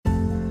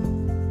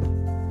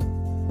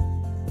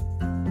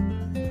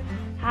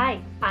Hi,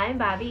 I'm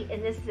Bobby,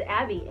 and this is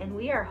Abby, and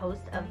we are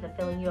hosts of the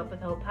Filling You Up With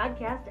Hope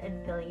podcast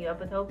and Filling You Up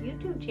With Hope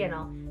YouTube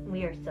channel. And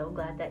we are so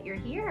glad that you're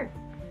here.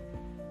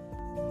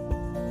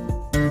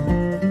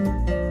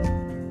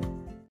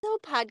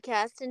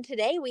 Podcast, and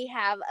today we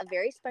have a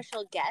very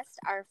special guest,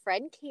 our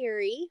friend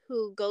Kerri,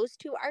 who goes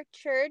to our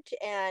church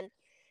and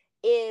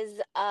is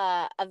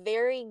a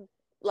very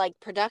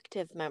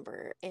productive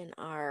member in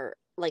our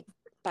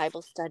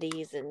Bible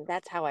studies, and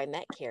that's how I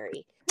met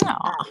Kerri.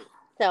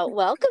 So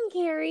welcome,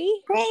 Kerri.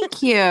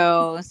 Thank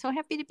you. So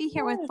happy to be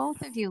here with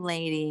both of you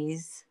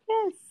ladies.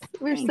 Yes,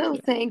 we're so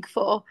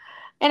thankful.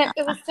 And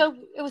it was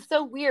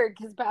so weird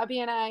because Bobby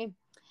and I,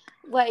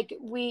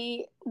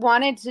 we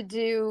wanted to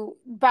do,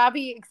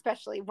 Bobby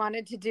especially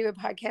wanted to do a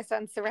podcast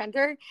on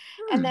surrender.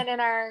 And then in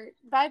our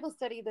Bible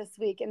study this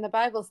week, in the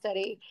Bible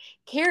study,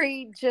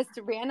 Kerri just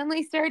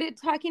randomly started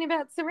talking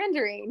about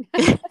surrendering.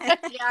 Yeah.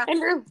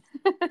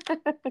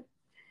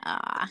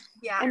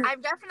 And I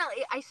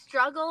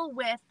struggle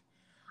with,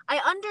 I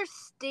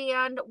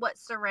understand what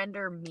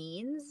surrender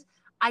means.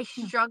 I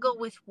struggle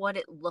with what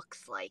it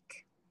looks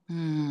like.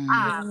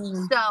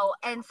 So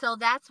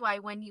that's why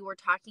when you were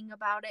talking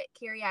about it,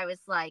 Kerri, I was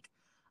like,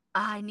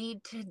 I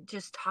need to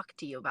just talk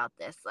to you about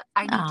this.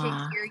 I need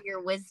to hear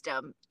your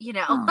wisdom, you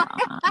know.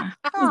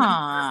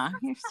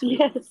 You're sweet.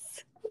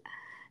 Yes,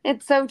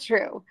 it's so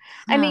true.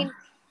 I mean,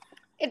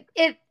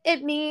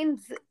 it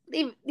means,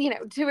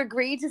 to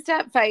agree to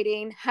stop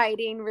fighting,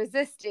 hiding,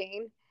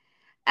 resisting,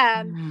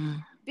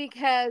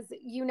 because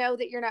you know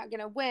that you're not going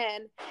to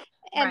win.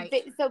 And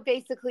so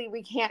basically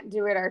we can't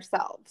do it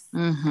ourselves.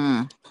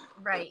 Mm-hmm.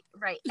 Right.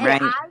 And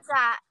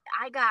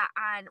I got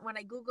on, when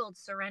I Googled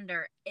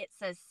surrender, it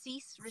says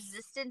cease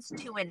resistance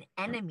to an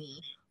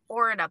enemy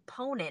or an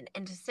opponent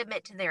and to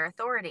submit to their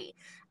authority.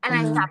 And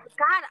I thought,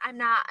 God, I'm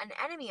not an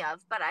enemy of,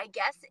 but I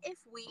guess if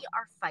we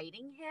are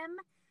fighting him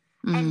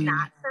and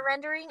not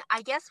surrendering,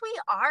 I guess we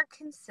are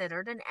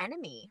considered an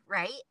enemy,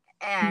 right?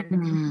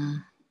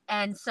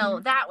 And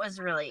so that was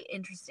really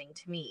interesting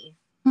to me.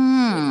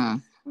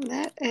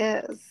 That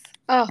is.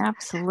 Oh,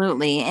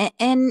 absolutely.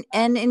 And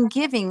in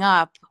giving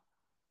up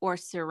or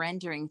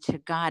surrendering to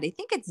God, I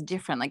think it's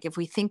different. Like if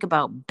we think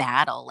about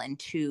battle and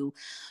two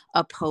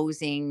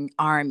opposing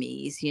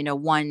armies,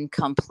 one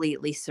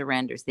completely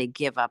surrenders, they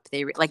give up,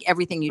 like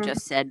everything you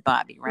just said,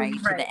 Bobby, right?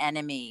 To the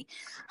enemy.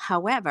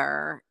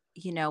 However,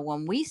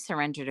 when we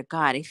surrender to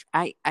God,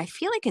 I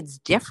feel like it's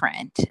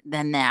different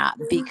than that,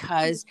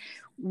 because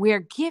we're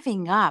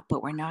giving up,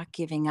 but we're not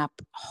giving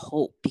up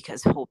hope,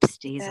 because hope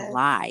stays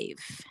alive.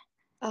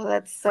 Oh,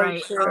 that's so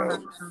true. Oh,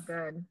 that's so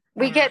good.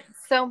 We get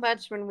so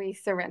much when we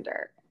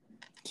surrender.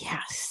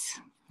 Yes.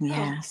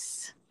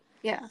 Yes,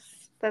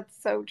 that's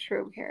so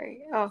true, Kerri.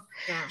 Oh,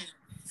 yeah.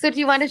 So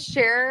do you want to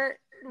share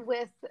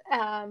with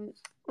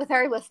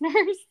our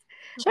listeners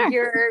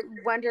your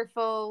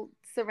wonderful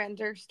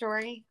surrender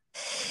story?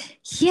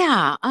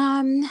 Yeah.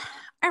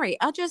 All right.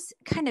 I'll just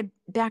kind of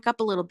back up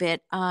a little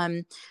bit.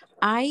 I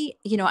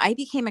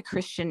became a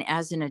Christian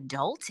as an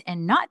adult,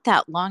 and not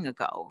that long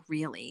ago,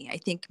 really. I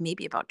think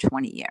maybe about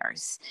 20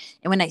 years.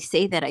 And when I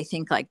say that, I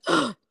think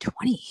 20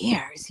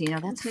 years,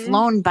 that's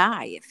flown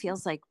by. It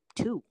feels like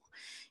 2.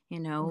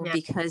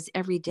 Because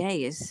every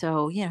day is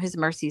so, his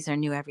mercies are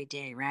new every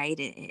day,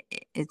 right?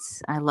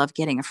 I love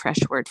getting a fresh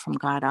word from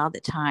God all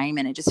the time.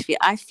 And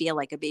I feel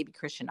like a baby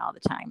Christian all the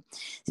time.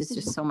 There's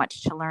just so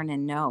much to learn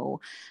and know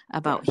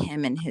about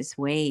him and his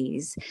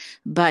ways.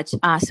 But,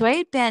 so I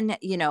had been,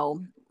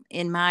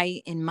 in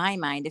my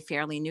mind, a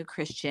fairly new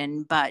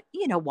Christian, but,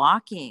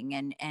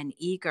 walking and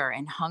eager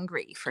and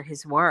hungry for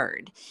his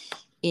word.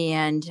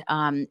 And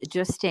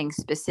just staying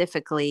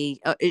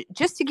specifically,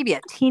 just to give you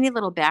a teeny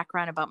little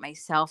background about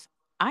myself,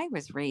 I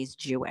was raised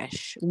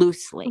Jewish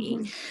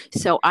loosely.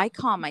 So I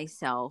call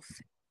myself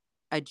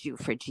a Jew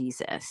for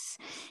Jesus.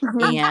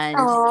 And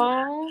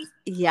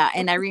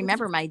and I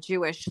remember my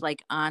Jewish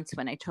aunts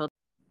when I told.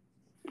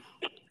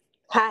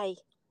 Hi.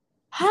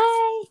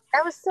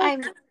 That was so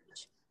good.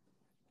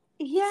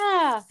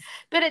 Yeah,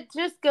 but it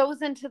just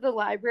goes into the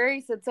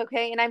library, so it's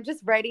okay. And I'm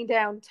just writing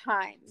down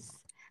times.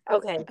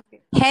 Okay.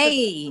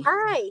 Hey.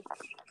 Hi.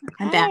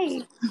 I'm back.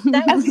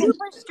 That was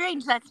super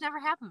strange. That's never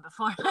happened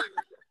before.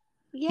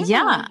 Yeah. So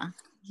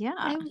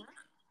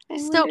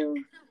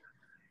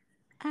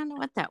I don't know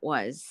what that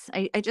was.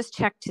 I just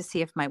checked to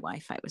see if my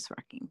Wi-Fi was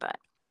working, but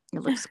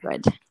it looks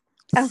good.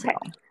 Okay. So,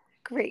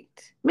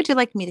 great. Would you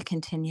like me to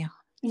continue?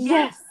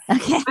 Yes.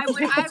 Okay.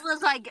 I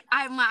was like,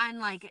 I'm on,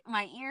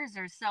 my ears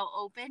are so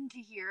open to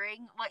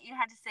hearing what you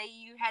had to say.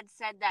 You had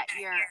said that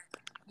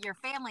your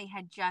family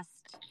had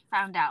just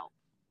found out.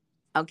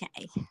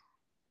 Okay.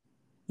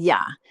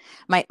 Yeah.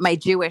 My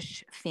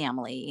Jewish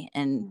family,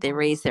 and they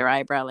raised their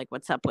eyebrow like,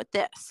 what's up with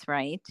this?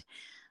 Right.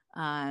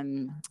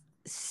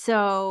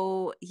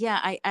 So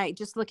yeah, I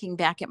just looking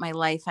back at my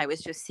life, I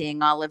was just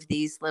seeing all of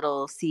these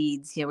little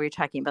seeds. We were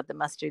talking about the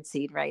mustard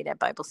seed, right, at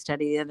Bible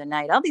study the other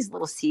night, all these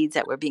little seeds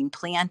that were being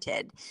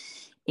planted.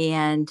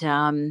 And,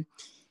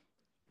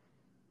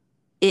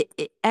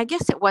 I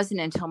guess it wasn't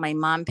until my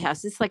mom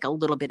passed. It's like a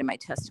little bit of my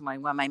testimony.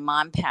 When my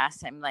mom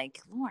passed, I'm like,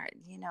 Lord,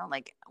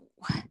 like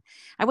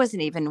I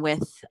wasn't even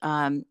with,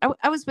 I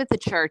was with the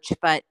church,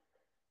 but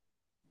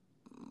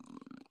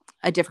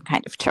a different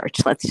kind of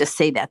church. Let's just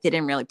say that they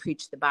didn't really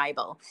preach the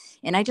Bible.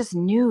 And I just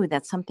knew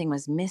that something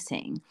was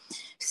missing.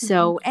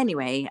 So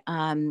anyway,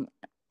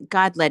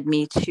 God led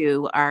me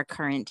to our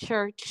current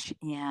church,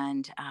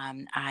 and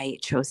I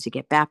chose to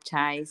get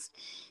baptized.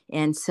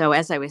 And so,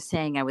 as I was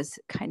saying, I was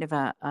kind of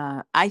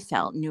I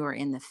felt newer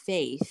in the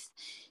faith.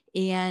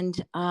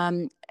 And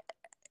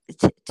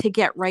to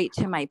get right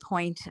to my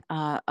point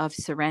of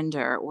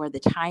surrender, or the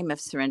time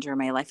of surrender in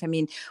my life. I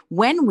mean,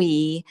 when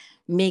we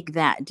make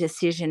that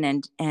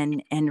decision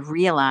and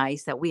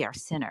realize that we are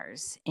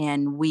sinners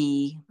and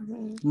we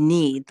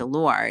need the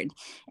Lord,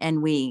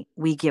 and we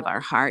give our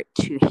heart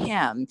to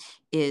Him,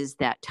 is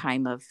that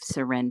time of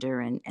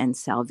surrender and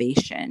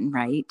salvation,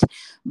 right?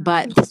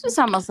 But this was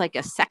almost like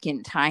a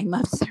second time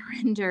of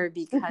surrender,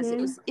 because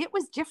it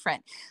was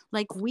different.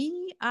 Like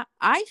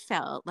I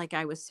felt like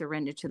I was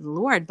surrendered to the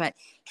Lord, but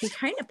He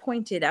kind of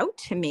pointed out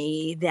to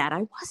me that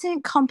I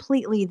wasn't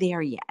completely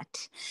there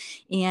yet.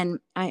 And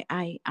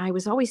I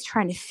was always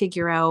trying to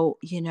figure out,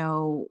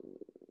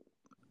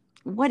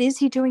 what is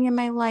He doing in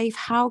my life?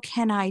 How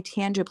can I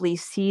tangibly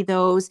see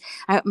those?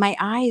 My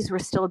eyes were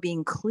still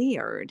being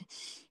cleared.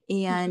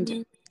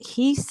 And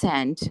He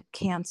sent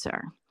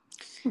cancer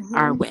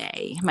our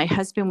way. My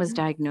husband was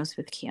diagnosed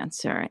with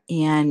cancer,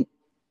 and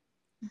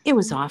it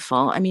was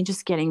awful. I mean,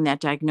 just getting that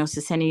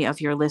diagnosis, any of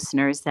your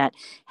listeners that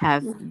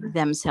have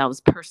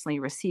themselves personally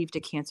received a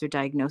cancer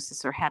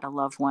diagnosis or had a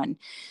loved one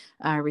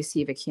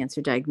receive a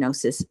cancer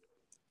diagnosis,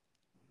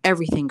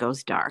 everything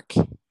goes dark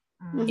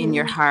in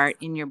your heart,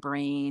 in your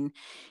brain.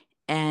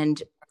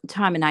 And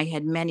Tom and I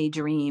had many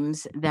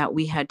dreams that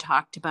we had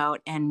talked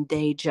about, and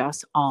they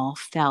just all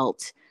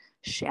felt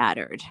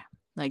shattered.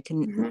 Like,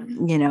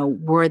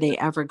 were they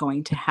ever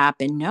going to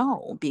happen?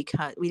 No,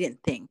 because we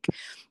didn't think,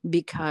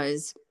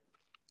 because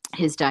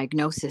his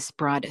diagnosis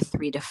brought a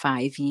 3 to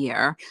 5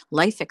 year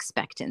life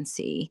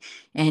expectancy.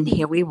 And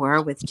here we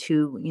were with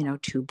two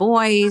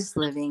boys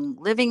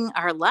living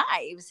our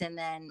lives, and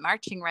then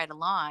marching right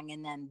along.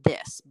 And then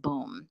this,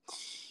 boom.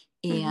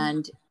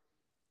 And,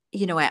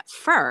 at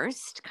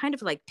first, kind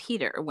of like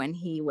Peter, when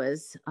he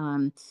was,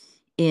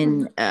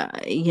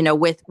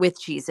 with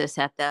Jesus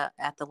at the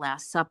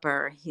Last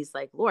Supper, he's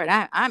like, Lord,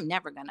 I'm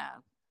never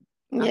gonna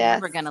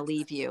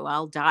leave you.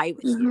 I'll die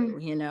with you,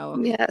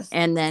 Yes.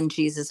 And then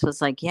Jesus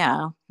was like,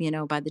 yeah,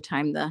 by the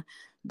time the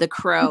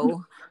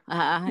crow,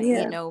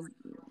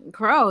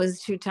 crows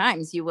 2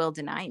 times, you will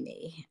deny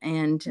me.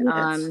 And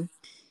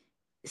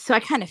so I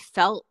kind of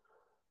felt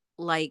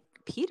like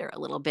Peter a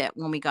little bit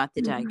when we got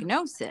the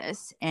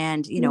diagnosis,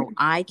 and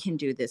I can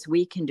do this,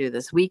 we can do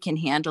this, we can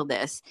handle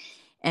this.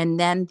 And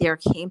then there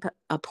came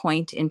a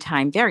point in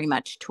time, very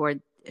much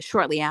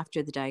shortly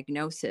after the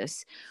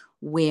diagnosis,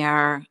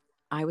 where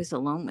I was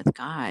alone with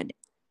God,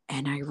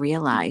 and I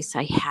realized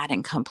I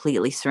hadn't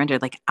completely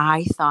surrendered. Like,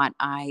 I thought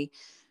I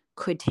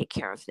could take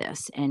care of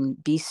this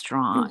and be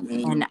strong,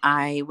 and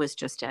I was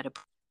just at a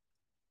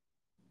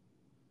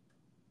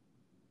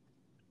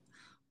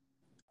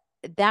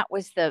that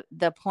was the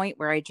point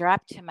where I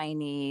dropped to my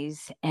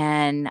knees,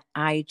 and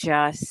I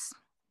just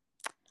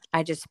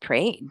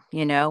prayed,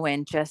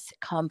 and just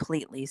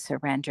completely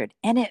surrendered.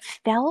 And it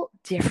felt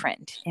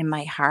different in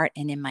my heart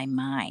and in my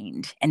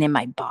mind and in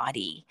my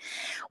body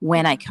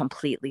when I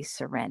completely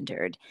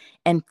surrendered.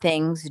 And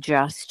things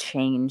just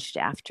changed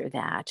after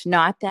that.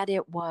 Not that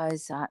it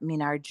was,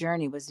 our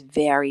journey was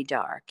very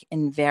dark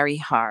and very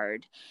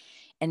hard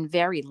and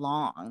very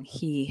long.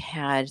 He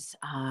has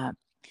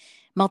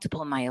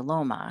multiple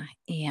myeloma,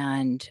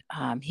 and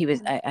he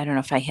was, I don't know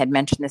if I had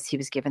mentioned this, he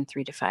was given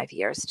 3 to 5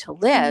 years to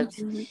live.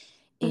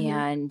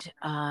 And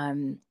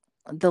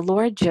the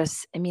Lord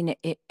just,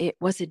 it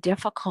was a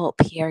difficult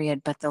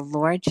period, but the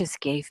Lord just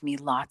gave me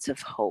lots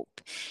of hope.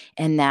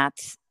 And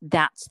that's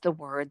the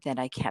word that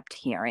I kept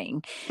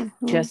hearing.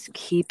 Just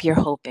keep your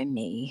hope in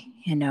me,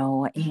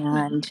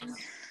 and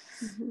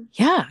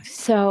yeah.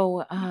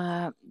 So,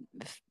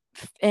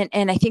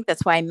 and I think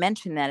that's why I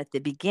mentioned that at the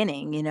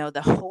beginning,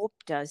 the hope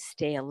does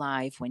stay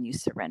alive when you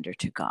surrender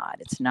to God.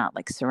 It's not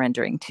like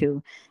surrendering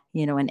to,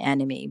 an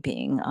enemy,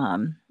 being,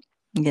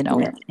 in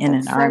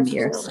an army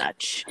or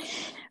such.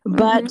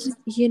 But,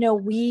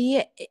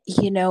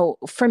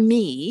 for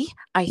me,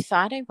 I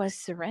thought I was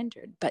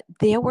surrendered, but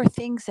there were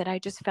things that I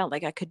just felt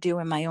like I could do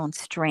in my own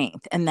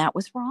strength. And that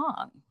was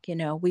wrong.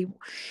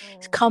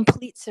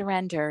 Complete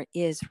surrender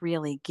is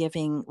really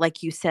giving,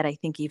 like you said, I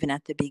think even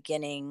at the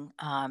beginning,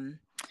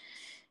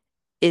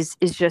 is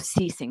just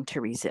ceasing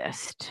to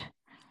resist.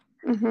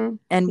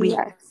 And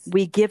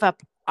we give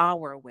up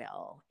our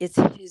will. It's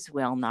His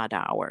will, not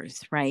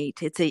ours, right?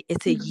 It's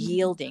a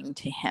yielding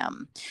to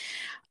Him.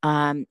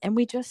 And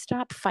we just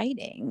stop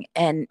fighting.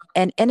 And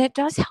it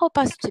does help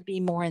us to be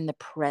more in the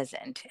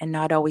present and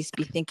not always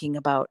be thinking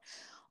about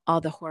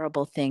all the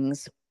horrible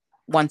things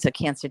once a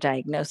cancer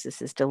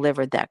diagnosis is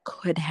delivered, that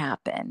could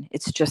happen.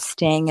 It's just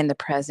staying in the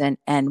present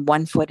and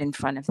one foot in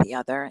front of the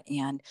other,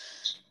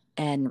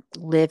 and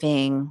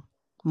living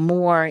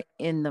more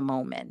in the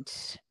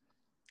moment.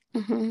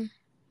 Mm-hmm.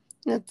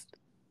 That's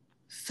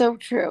so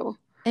true.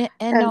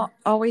 And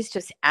always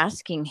just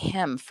asking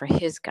him for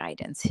his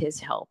guidance, his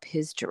help,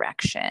 his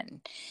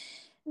direction.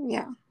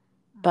 Yeah.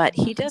 But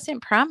he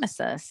doesn't promise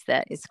us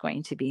that it's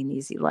going to be an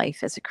easy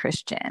life as a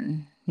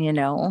Christian,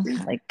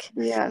 like.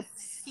 Yes.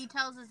 He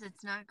tells us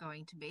it's not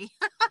going to be.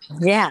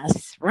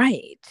 Yes,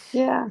 right.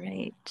 Yeah.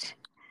 Right.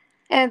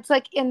 And it's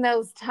like in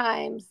those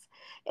times,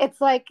 it's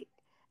like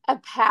a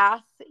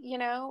path,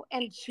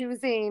 and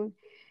choosing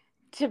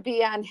to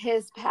be on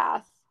his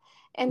path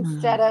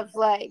instead of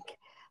like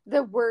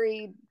the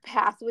worried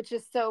path, which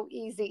is so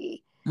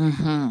easy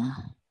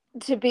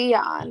to be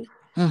on.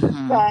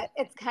 But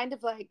it's kind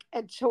of like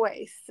a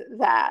choice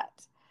that,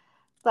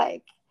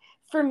 like,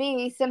 for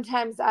me,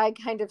 sometimes I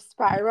kind of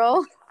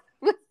spiral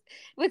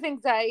with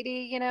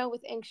anxiety,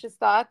 with anxious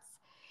thoughts.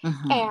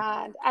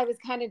 And I was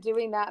kind of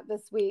doing that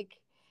this week.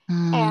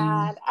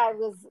 And I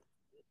was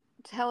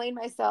telling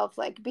myself,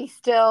 like, be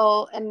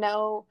still and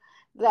know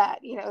that,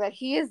 that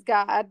he is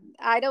God.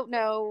 I don't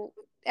know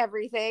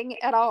everything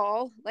at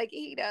all like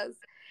he does.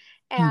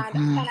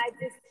 And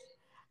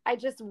I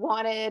just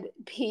wanted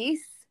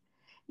peace,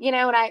 and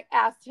I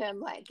asked him,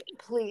 like,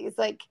 please,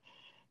 like,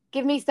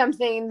 give me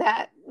something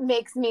that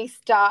makes me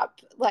stop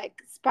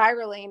like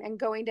spiraling and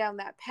going down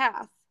that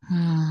path.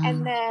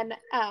 And then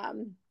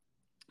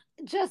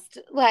just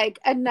like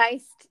a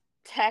nice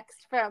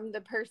text from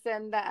the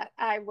person that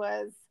I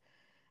was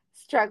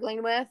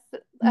struggling with.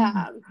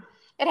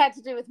 It had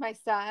to do with my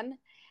son.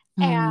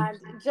 And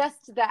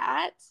just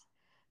that,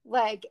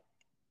 like,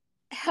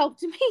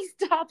 helped me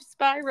stop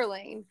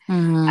spiraling.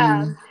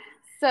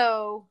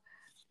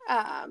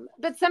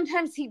 But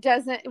sometimes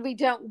we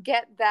don't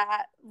get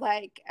that,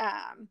 like,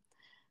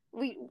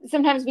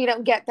 sometimes we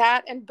don't get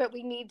that, but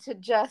we need to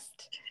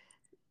just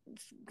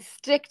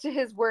stick to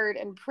his word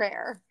and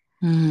prayer,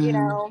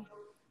 because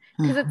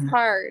it's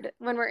hard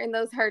when we're in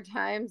those hard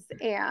times,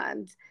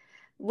 and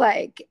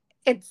like,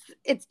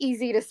 it's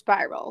easy to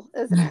spiral,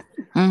 isn't it?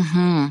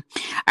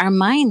 Our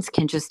minds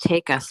can just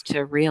take us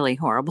to really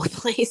horrible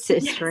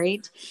places. Yes.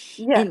 Right?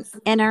 Yes.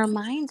 And our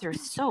minds are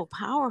so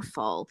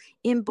powerful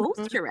in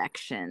both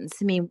directions.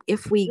 I mean,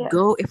 if we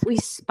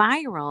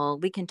spiral,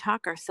 we can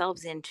talk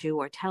ourselves into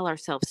or tell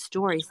ourselves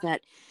stories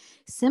that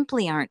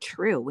simply aren't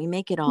true. We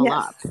make it all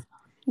up.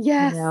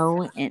 Yes.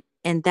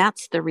 And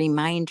that's the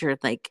reminder,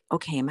 like,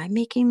 okay, am I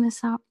making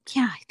this up?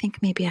 Yeah, I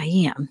think maybe I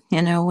am,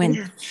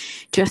 and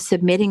just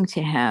submitting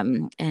to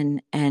him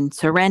and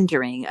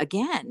surrendering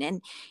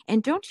again.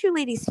 And don't you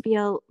ladies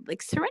feel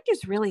like surrender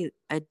is really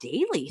a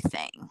daily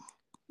thing?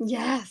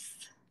 Yes.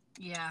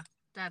 Yeah,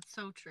 that's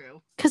so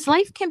true. Because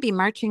life can be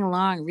marching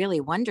along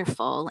really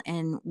wonderful,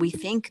 and we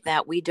think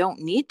that we don't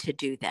need to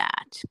do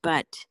that,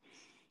 but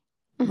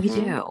we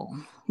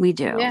do. We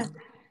do. Yeah.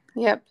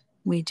 Yep.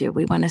 We do.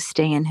 We want to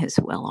stay in his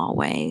will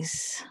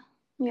always.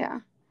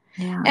 Yeah.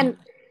 Yeah.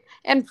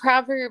 And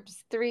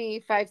Proverbs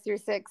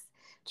 3:5-6,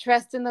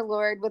 trust in the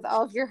Lord with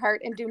all of your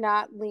heart and do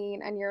not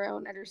lean on your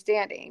own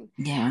understanding.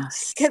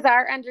 Yes. Because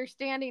our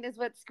understanding is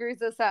what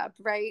screws us up,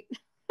 right?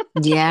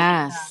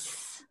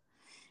 Yes.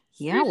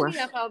 Yeah. Screws me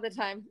up all the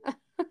time.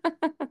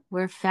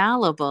 We're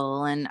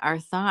fallible, and our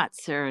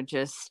thoughts are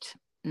just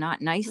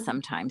not nice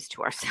sometimes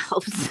to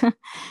ourselves.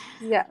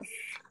 Yes.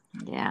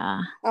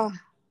 Yeah. Oh.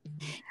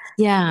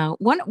 Yeah.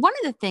 One of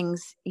the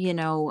things,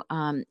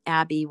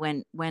 Abby,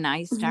 when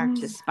I start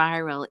to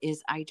spiral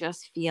is I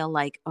just feel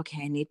like,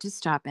 okay, I need to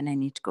stop and I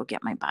need to go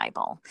get my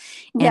Bible.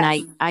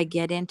 And I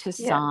get into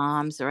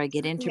Psalms or I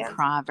get into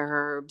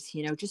Proverbs,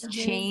 just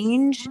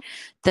change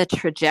the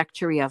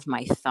trajectory of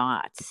my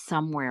thoughts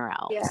somewhere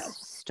else. Yes.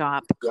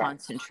 Stop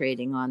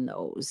concentrating on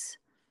those.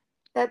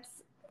 That's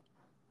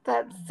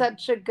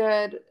such a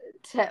good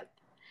tip.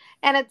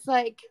 And it's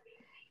like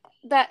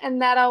that,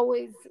 and that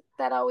always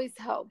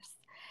helps.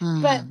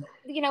 But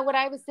what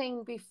I was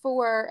saying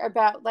before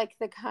about like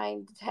the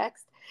kind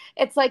text,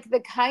 it's like the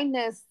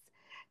kindness,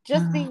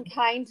 just being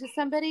kind to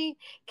somebody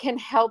can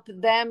help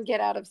them get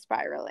out of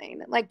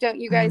spiraling. Like,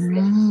 don't you guys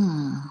think?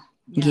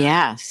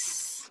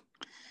 Yes.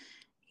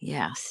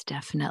 Yes,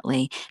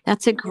 definitely.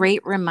 That's a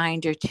great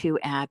reminder too,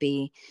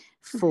 Abby,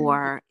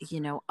 for,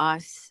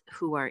 us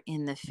who are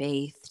in the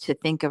faith to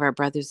think of our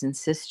brothers and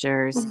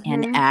sisters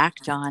and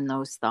act on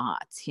those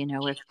thoughts.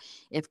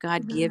 If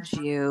God gives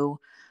you,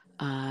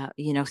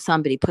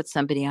 put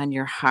somebody on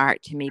your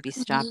heart to maybe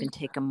stop and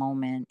take a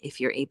moment, if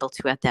you're able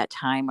to at that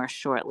time or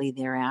shortly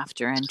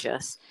thereafter, and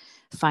just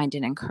find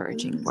an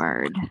encouraging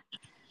word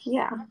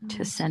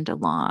to send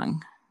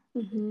along.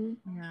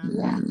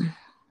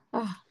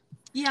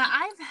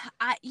 Yeah,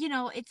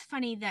 it's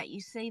funny that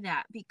you say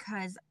that,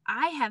 because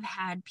I have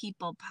had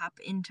people pop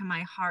into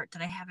my heart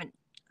that I haven't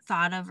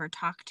thought of or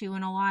talked to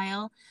in a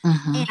while.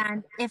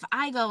 And if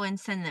I go and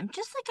send them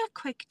just like a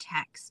quick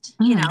text,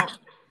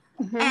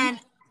 and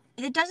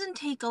it doesn't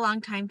take a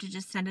long time to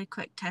just send a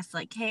quick text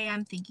like, hey,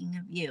 I'm thinking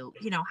of you.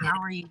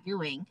 How are you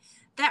doing?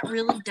 That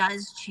really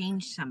does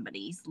change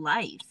somebody's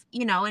life,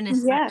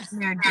 and Yes.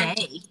 their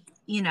day,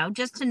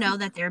 just to know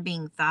that they're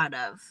being thought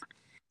of.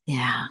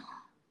 Yeah.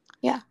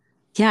 Yeah.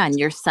 Yeah. And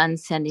your son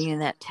sending you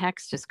that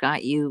text just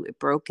it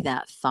broke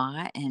that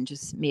thought and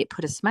just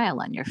put a smile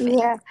on your face.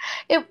 Yeah.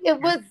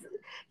 It was,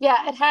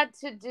 yeah, it had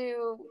to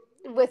do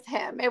with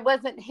him. It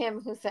wasn't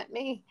him who sent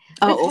me.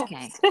 Oh,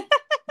 okay.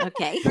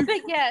 Okay. But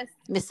yes.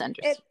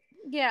 Misunderstood.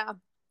 Yeah.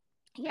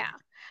 Yeah.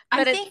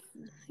 I But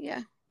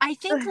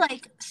think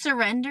like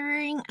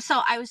surrendering.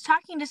 So I was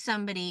talking to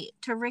somebody,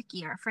 to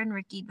Ricky, our friend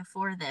Ricky,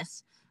 before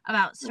this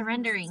about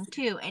surrendering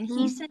too. And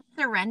he said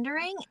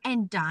surrendering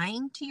and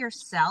dying to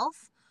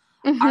yourself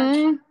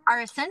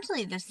are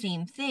essentially the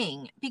same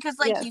thing. Because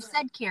like you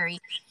said, Kerri,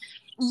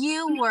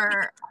 you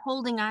were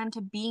holding on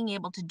to being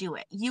able to do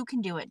it. You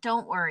can do it.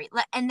 Don't worry.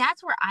 And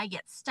that's where I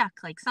get stuck.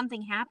 Like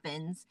something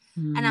happens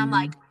and I'm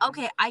like,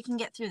 okay, I can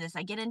get through this.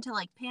 I get into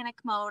like panic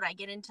mode. I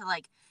get into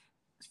like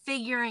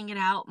figuring it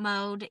out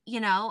mode,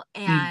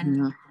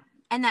 and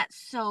that's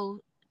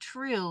so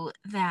true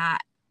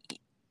that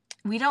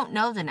we don't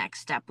know the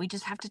next step. We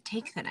just have to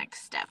take the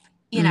next step,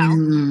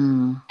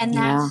 and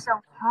that's so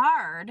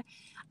hard.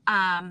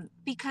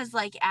 Because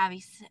like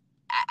Abby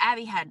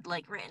had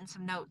like written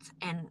some notes,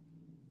 and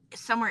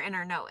somewhere in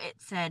her note it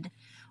said,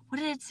 what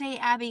did it say,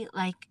 Abby?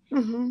 Like,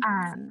 oh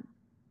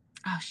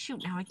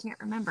shoot, now I can't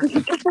remember.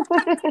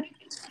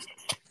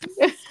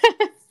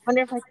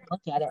 Wonder if I can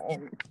look at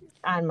it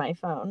on my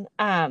phone.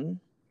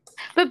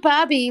 But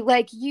Bobby,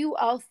 like you're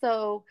a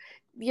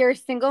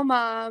single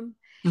mom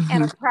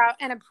and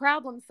a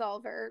problem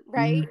solver,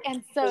 right?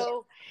 And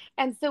so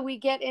we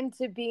get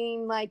into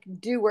being like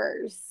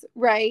doers,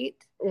 right?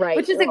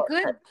 Which is a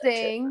good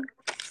thing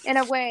in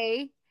a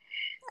way.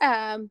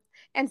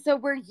 And so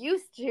we're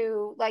used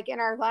to, like, in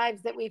our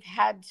lives that we've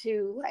had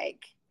to,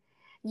 like,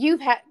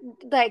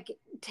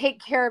 take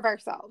care of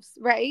ourselves,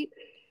 right?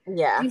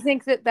 Yeah. Do you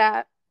think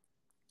that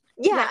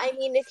yeah, I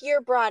mean, if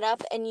you're brought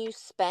up and you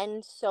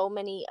spend so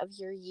many of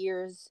your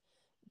years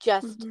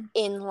just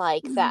in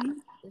like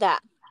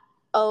that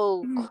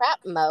crap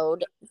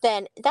mode,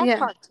 then that's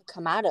hard to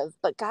come out of.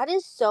 But God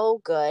is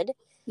so good.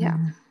 Yeah.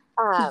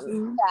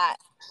 That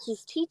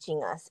he's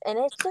teaching us, and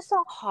it's just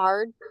a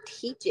hard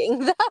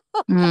teaching.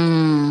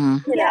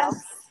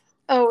 Yes.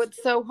 Oh,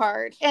 it's so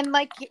hard. And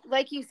like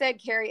you said,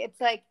 Kerri,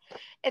 it's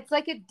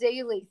like a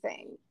daily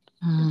thing.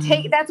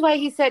 That's why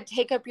he said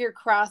take up your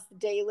cross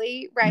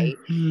daily, right?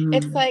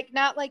 It's like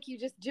not like you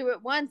just do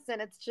it once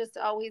and it's just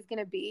always going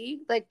to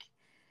be like,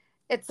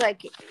 it's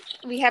like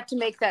we have to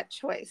make that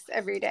choice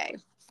every day.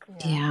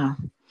 Yeah.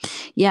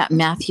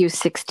 Matthew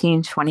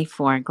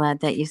 16:24.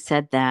 Glad that you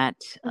said that.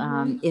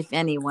 If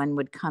anyone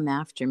would come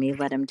after me,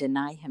 let him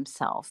deny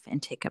himself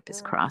and take up his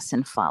cross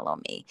and follow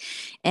me.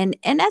 And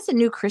as a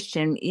new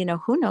Christian,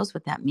 who knows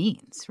what that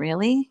means,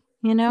 really?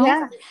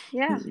 Yeah.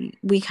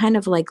 We kind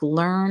of like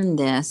learn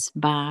this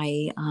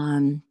by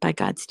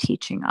God's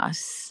teaching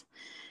us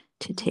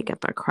to take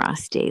up our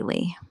cross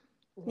daily.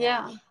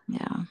 Yeah.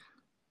 Yeah.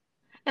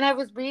 And I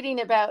was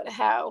reading about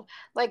how,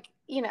 like,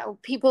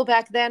 people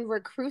back then were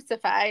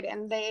crucified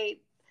and they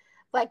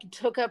like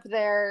took up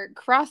their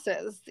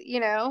crosses,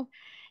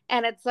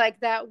 and it's like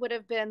that would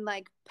have been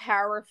like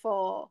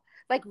powerful,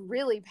 like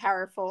really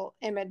powerful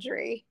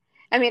imagery.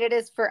 I mean, it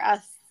is for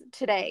us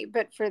today,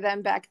 but for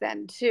them back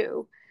then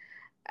too.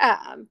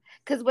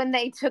 Because when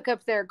they took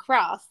up their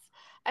cross,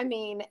 I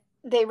mean,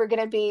 they were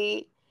going to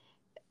be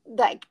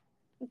like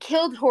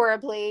killed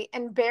horribly,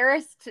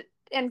 embarrassed,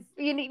 and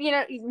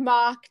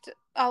mocked,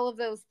 all of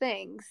those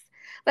things.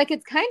 Like,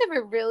 it's kind of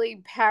a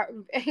really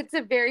it's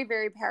a very,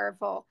 very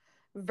powerful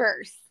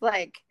verse.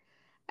 Like,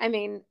 I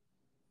mean,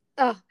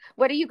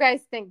 what do you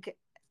guys think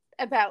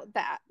about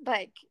that?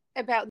 Like,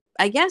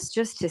 I guess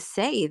just to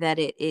say that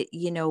it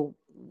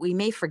we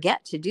may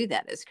forget to do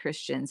that as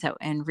Christians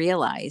and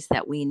realize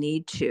that we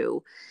need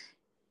to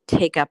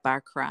take up our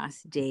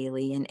cross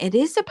daily. And it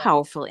is a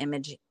powerful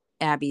image,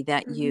 Abby,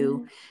 that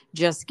you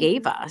just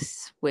gave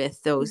us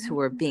with those who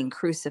are being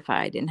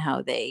crucified and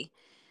how they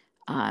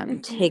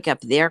take up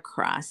their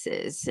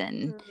crosses.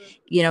 And,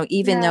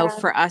 even though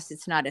for us,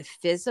 it's not a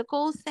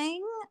physical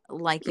thing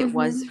like it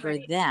was for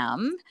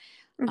them,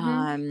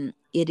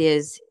 it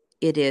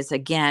is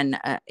again,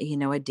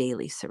 a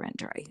daily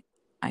surrender.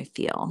 I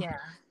feel. Yeah.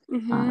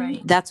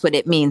 Right. That's what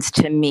it means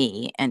to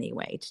me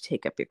anyway, to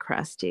take up your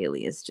cross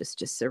daily is just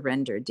to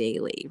surrender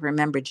daily.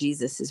 Remember,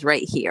 Jesus is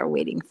right here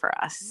waiting for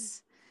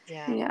us.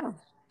 Yeah.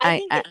 I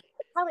think it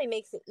probably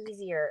makes it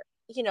easier.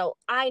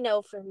 I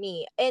know for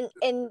me, and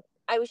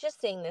I was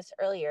just saying this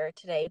earlier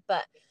today,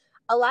 but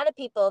a lot of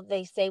people,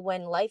 they say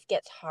when life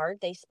gets hard,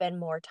 they spend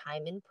more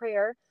time in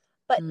prayer.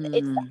 But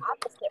it's the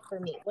opposite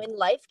for me. When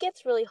life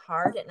gets really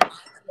hard and I'm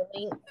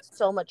feeling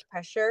so much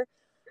pressure,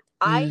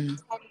 I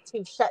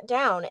tend to shut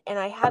down, and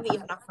I have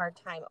even a hard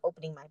time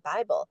opening my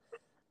Bible.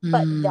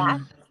 But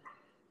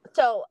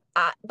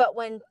but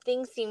when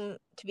things seem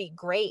to be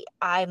great,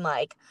 I'm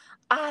like,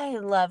 I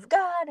love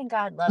God and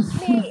God loves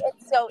me.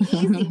 It's so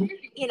easy,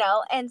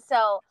 And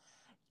so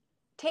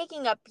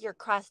taking up your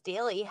cross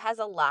daily has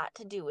a lot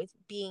to do with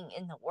being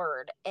in the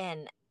Word.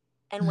 And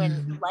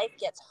when life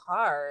gets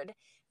hard,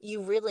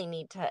 you really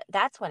need to,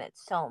 that's when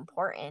it's so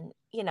important,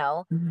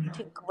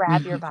 to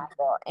grab your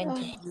Bible and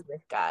to be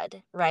with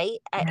God, right?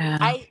 Yeah.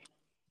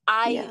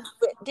 I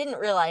didn't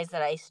realize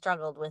that I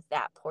struggled with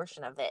that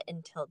portion of it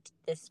until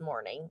this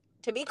morning,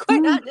 to be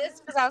quite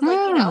honest, because I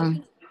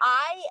was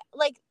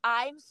like,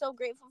 I'm so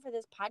grateful for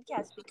this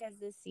podcast because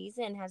this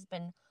season has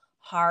been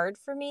hard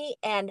for me,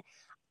 and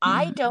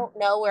I don't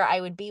know where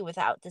I would be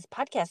without this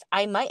podcast.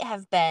 I might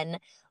have been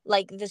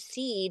like the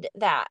seed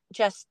that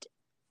just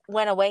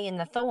went away in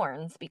the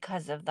thorns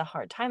because of the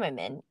hard time I'm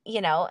in,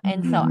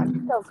 and so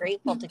I'm so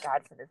grateful to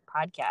God for this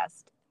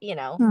podcast,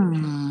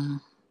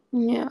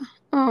 Yeah.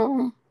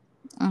 Oh,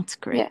 that's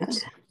great. Yeah.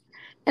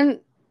 And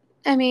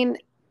I mean,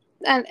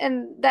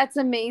 and that's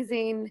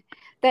amazing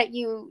that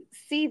you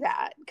see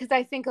that, because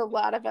I think a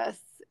lot of us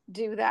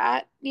do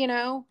that,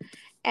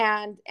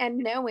 and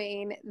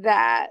knowing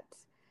that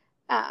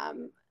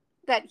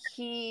that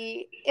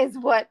he is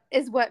what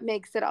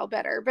makes it all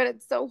better. But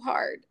it's so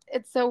hard.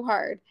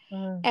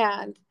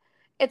 And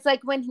it's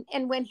like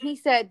when he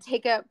said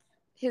take up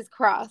his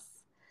cross,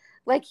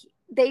 like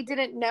they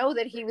didn't know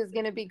that he was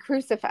going to be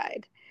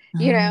crucified,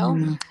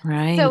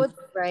 Right. So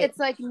it's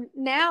like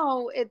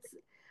now it's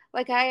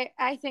like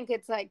I think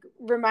it's like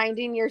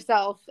reminding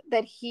yourself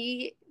that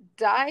he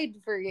died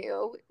for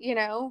you,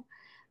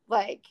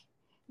 like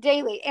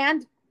daily.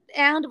 And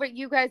what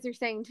you guys are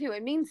saying too,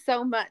 it means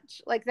so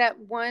much. Like that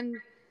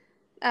one,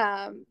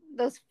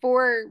 those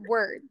 4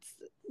 words,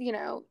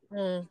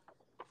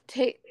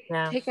 take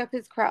up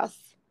his cross.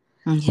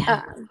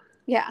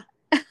 Yeah.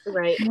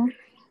 Right.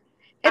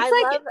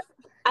 It's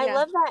I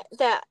love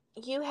that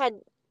you had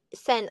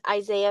sent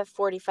Isaiah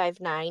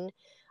 45:9.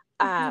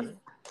 I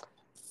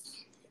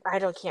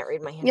can't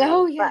read my handwriting.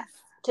 Oh, yes.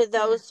 But to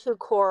those who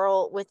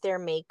quarrel with their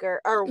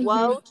maker, or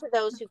woe to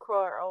those who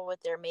quarrel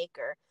with their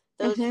maker,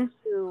 those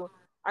who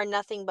are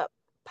nothing but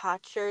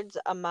potsherds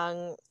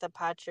among the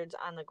potsherds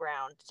on the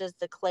ground. Does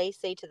the clay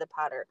say to the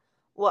potter,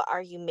 what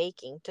are you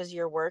making? Does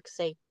your work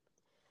say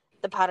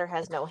the potter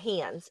has no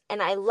hands?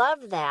 And I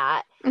love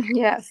that.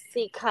 Yes.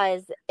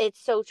 Because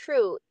it's so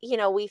true.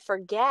 We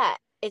forget.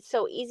 It's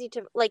so easy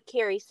to, like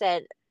Kerri,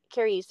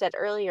 you said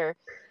earlier,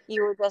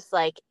 you were just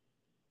like,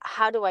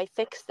 how do I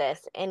fix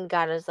this? And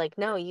God is like,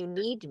 no, you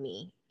need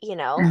me,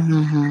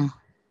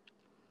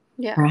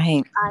 Yeah.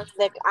 Right.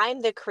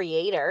 I'm the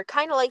creator.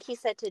 Kind of like he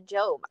said to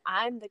Job,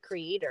 I'm the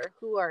creator.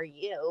 Who are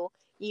you?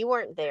 You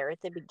weren't there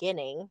at the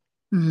beginning.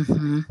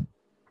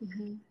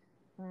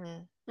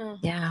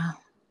 Yeah.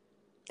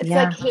 It's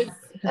like his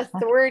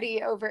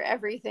authority over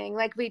everything,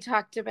 like we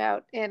talked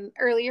about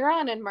earlier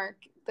on in Mark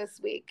this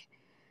week.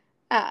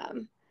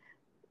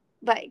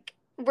 Like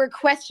we're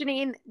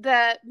questioning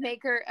the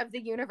maker of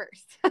the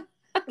universe.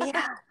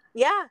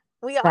 Yeah,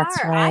 we That's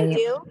are. Right.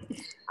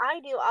 I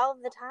do all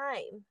of the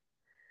time.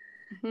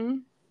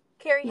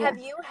 Kerri, have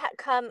you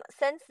come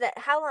since that?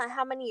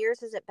 How many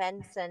years has it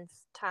been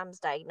since Tom's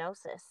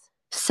diagnosis?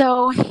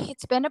 So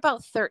it's been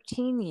about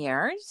 13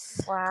 years.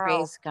 Wow.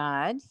 Praise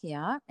God.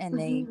 Yeah. And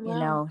they,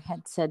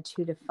 had said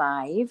 2 to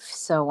 5.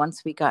 So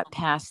once we got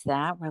past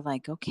that, we're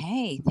like,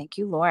 okay, thank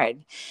you,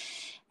 Lord.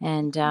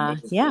 And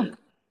yeah.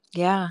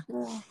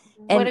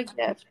 What a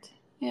gift.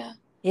 Yeah.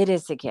 It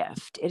is a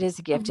gift. It is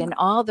a gift. And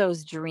all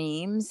those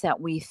dreams that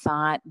we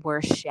thought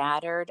were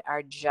shattered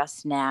are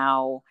just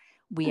now,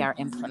 we are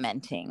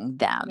implementing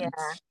them. Yeah.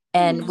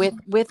 And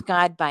with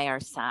God by our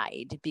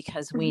side,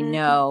 because we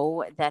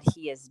know that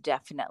he is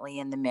definitely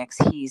in the mix.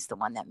 He's the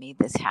one that made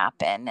this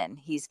happen, and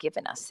he's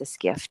given us this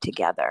gift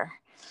together.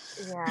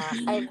 Yeah,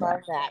 I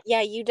love that.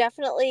 Yeah, you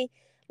definitely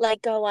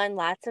go on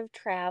lots of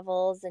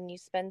travels, and you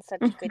spend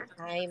such a good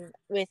time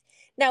with.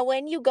 Now,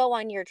 when you go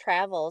on your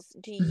travels,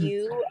 do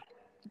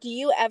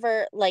you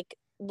ever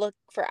look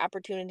for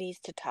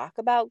opportunities to talk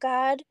about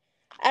God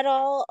at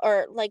all,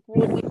 or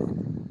would we?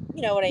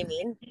 You know what I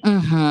mean?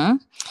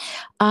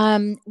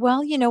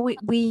 Well,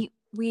 we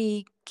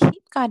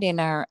keep God in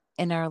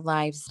our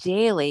lives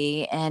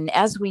daily, and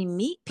as we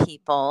meet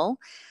people,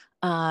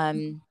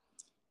 when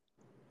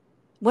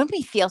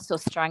we feel so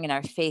strong in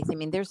our faith, I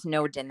mean, there's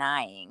no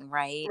denying,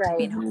 right? I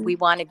mean, we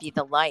want to be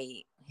the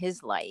light,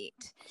 his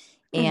light.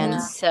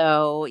 And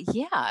so,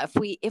 if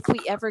we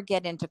ever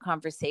get into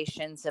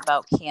conversations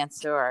about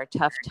cancer or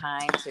tough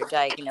times or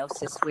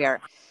diagnosis,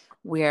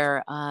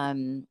 we're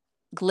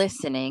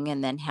listening,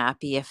 and then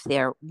happy if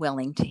they're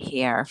willing to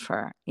hear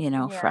for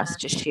us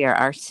to share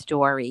our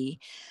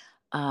story.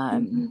 I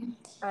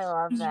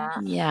love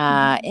that.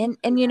 Yeah. And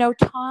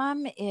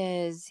Tom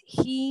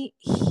he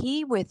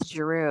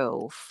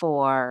withdrew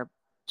for,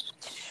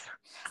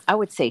 I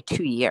would say,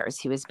 2 years.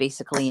 He was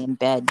basically in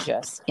bed,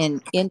 just in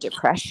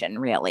depression,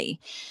 really,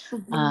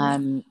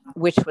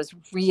 which was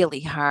really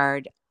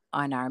hard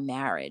on our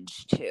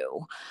marriage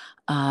too.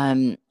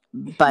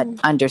 But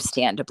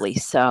understandably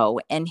so.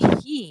 And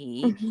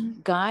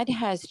God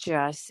has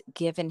just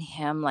given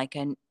him like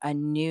a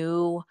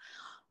new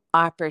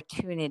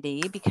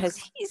opportunity, because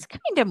he's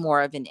kind of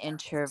more of an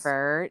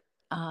introvert,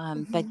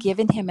 but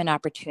given him an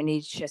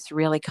opportunity to just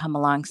really come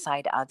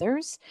alongside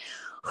others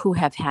who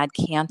have had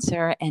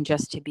cancer and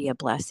just to be a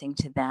blessing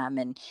to them.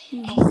 And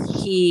I'm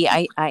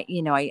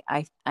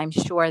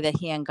sure that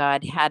he and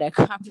God had a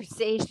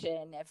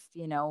conversation.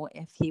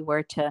 If he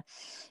were to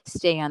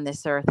stay on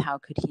this earth, how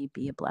could he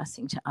be a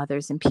blessing to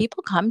others? And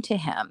people come to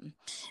him,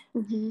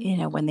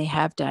 when they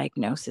have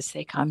diagnosis,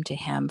 they come to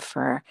him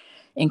for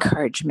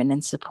encouragement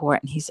and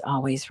support, and he's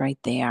always right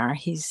there.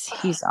 He's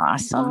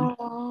awesome.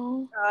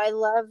 Oh, I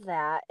love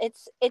that.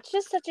 It's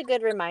just such a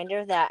good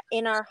reminder that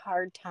in our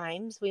hard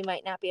times, we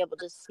might not be able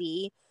to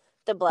see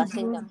the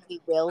blessing that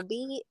we will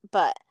be,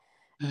 but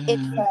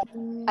it's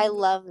I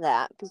love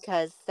that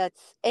because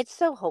it's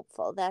so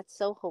hopeful. That's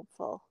so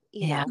hopeful,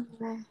 Yeah.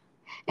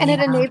 And it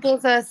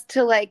enables us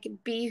to like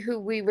be who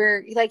we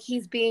were, like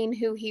he's being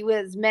who he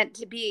was meant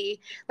to be,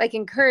 like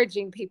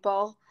encouraging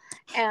people.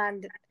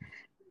 And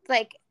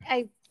like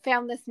I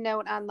found this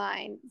note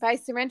online: by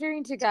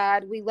surrendering to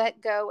God, we let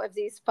go of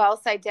these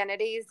false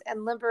identities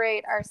and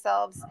liberate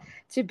ourselves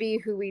to be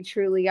who we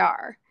truly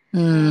are.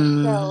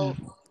 So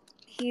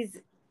he's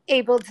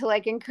able to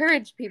like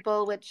encourage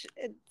people, which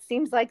it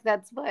seems like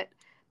that's what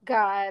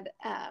God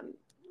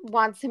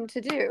wants him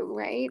to do,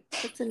 right?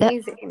 That's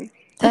amazing.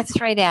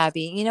 That's right,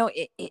 Abby.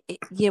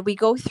 We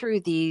go through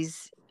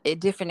these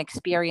different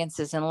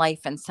experiences in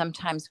life, and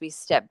sometimes we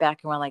step back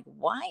and we're like,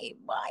 why do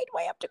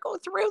I have to go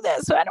through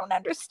this? I don't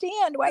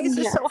understand. Why is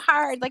this so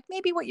hard? Like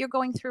maybe what you're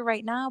going through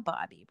right now,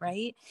 Bobby,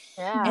 right?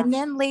 Yeah. And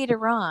then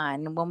later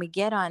on, when we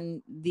get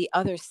on the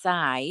other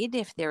side,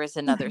 if there is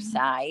another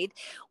side,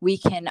 we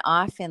can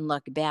often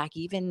look back,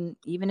 even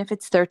if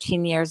it's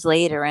 13 years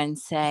later, and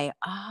say,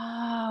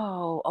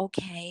 oh,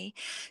 okay.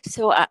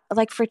 So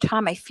like for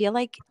Tom, I feel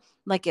like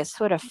it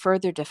sort of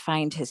further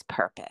defined his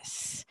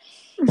purpose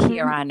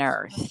here on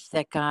earth,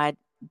 that God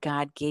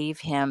gave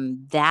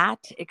him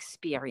that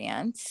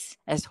experience,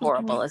 as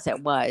horrible as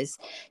it was,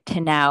 to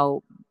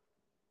now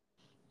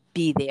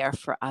be there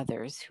for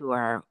others who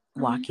are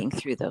walking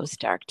through those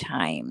dark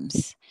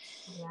times.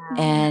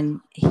 And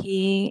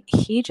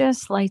he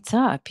just lights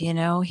up, he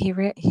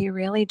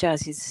really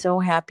does. He's so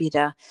happy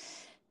to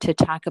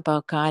talk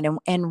about God.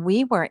 And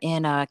we were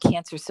in a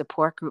cancer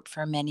support group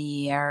for many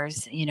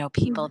years,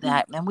 people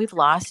that, and we've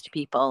lost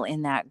people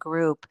in that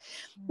group,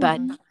 but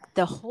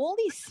the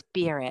Holy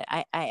Spirit,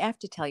 I have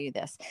to tell you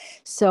this.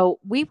 So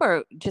we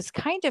were just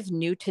kind of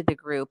new to the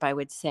group, I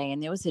would say.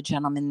 And there was a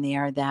gentleman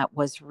there that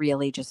was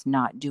really just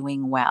not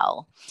doing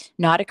well,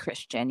 not a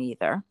Christian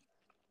either.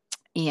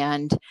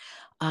 And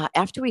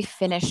after we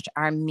finished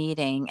our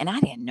meeting, and I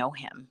didn't know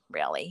him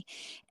really,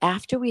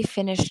 after we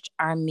finished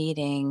our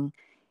meeting,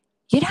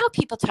 you know how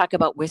people talk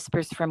about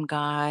whispers from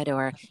God,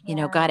 or,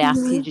 God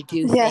asks you to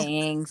do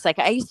things. Like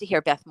I used to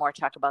hear Beth Moore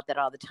talk about that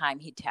all the time.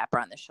 He'd tap her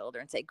on the shoulder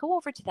and say, go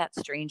over to that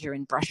stranger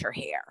and brush her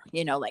hair,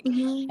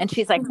 and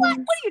she's like, what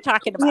are you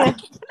talking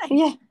about?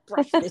 I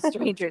brush this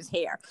stranger's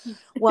hair.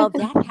 Well,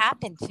 that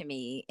happened to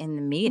me in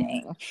the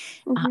meeting.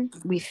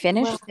 We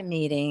finished the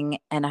meeting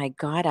and I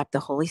got up.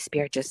 The Holy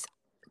Spirit just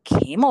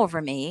came over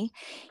me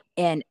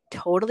and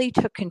totally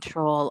took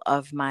control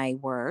of my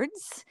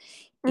words.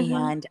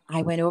 And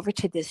I went over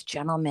to this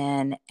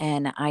gentleman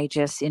and I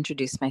just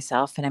introduced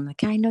myself, and I'm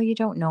like, I know you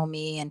don't know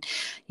me. And,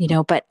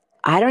 but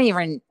I don't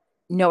even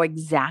know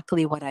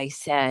exactly what I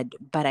said,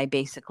 but I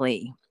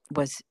basically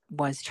was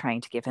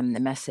trying to give him the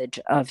message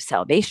of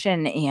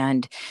salvation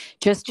and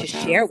just to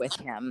share with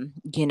him,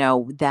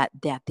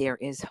 that there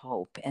is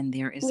hope and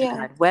there is a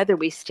God, whether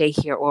we stay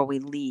here or we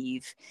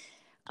leave.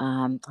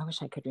 I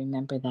wish I could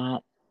remember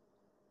that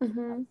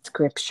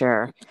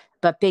scripture,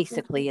 but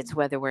basically it's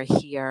whether we're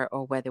here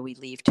or whether we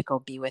leave to go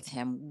be with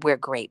him, we're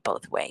great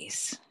both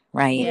ways,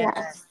 right?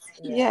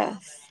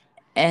 Yes.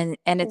 And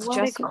it's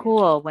just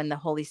cool when the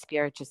Holy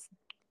Spirit just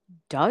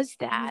does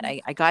that.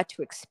 I got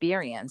to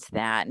experience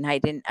that,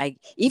 and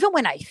even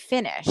when I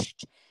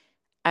finished,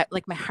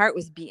 like my heart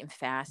was beating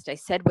fast. I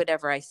said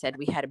whatever I said.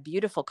 We had a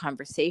beautiful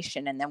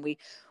conversation, and then we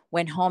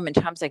went home, and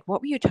Tom's like,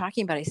 what were you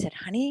talking about? I said,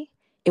 honey,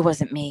 it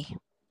wasn't me.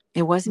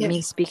 It wasn't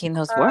me speaking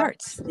those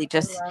words. They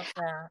just,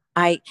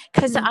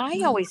 because I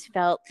always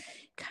felt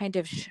kind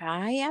of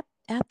shy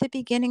at the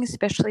beginning,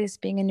 especially as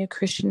being a new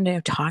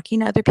Christian, talking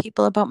to other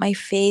people about my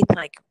faith.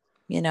 Like,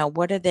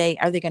 what are they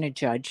going to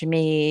judge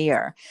me,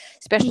 or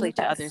especially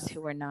to others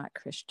who are not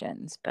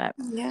Christians? But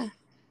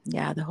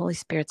the Holy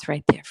Spirit's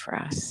right there for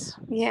us.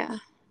 Yeah.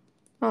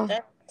 Oh.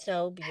 That's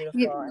so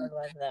beautiful. I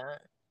love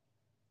that.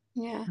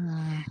 Yeah.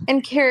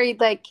 And Kerri,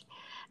 like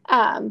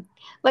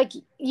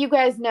you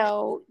guys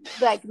know,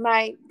 like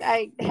I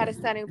had a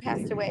son who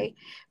passed away.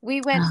 We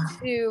went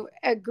to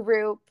a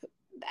group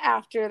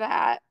after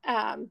that,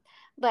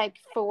 like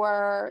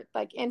for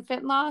like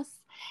infant loss,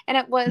 and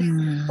it was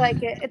like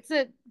it's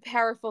a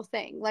powerful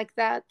thing. Like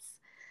that's,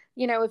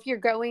 if you're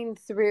going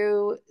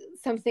through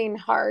something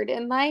hard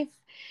in life,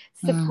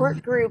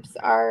 support groups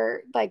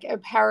are like a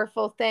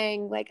powerful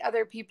thing. Like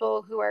other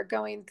people who are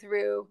going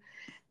through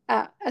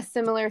a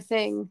similar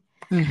thing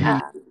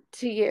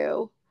to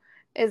you.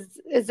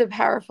 is a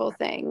powerful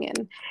thing.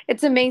 And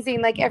it's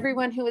amazing. Like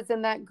everyone who was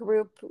in that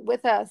group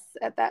with us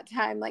at that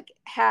time, like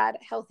had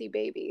healthy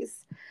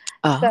babies.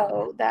 Oh,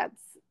 So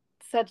that's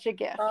such a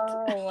gift.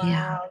 Oh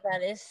yeah. wow,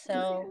 that is such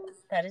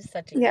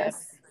a gift.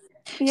 Yes.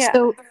 Yeah.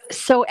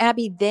 So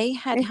Abby, they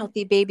had Mhm.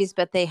 healthy babies,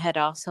 but they had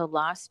also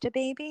lost a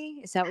baby.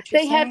 Is that what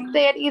you're saying?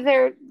 They had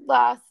either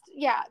lost,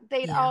 yeah,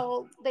 Yeah.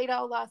 they'd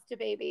all lost a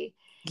baby.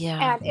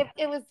 Yeah. And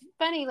it was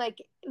funny, like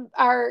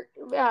our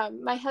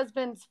my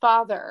husband's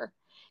father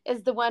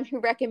is the one who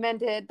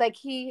recommended, like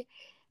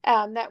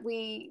that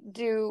we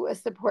do a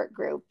support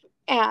group.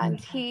 And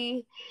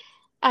he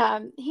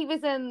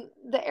was in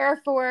the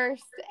Air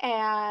Force,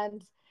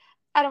 and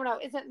I don't know,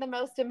 isn't the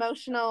most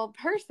emotional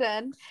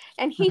person,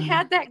 and he Mhm.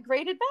 had that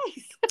great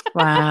advice.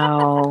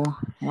 Wow.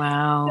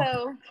 Wow.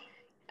 So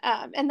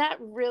and that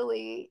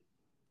really,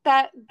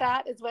 that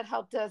is what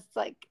helped us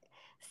like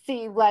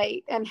see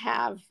light and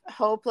have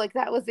hope. Like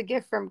that was a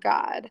gift from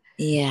God.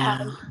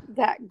 Yeah.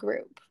 That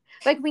group,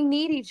 like we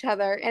need each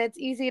other, and it's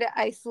easy to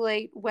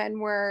isolate when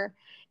we're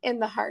in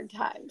the hard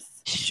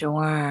times.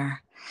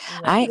 Sure.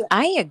 Yeah.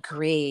 I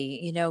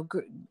agree.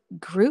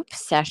 Group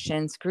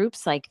sessions,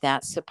 groups like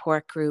that,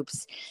 support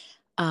groups,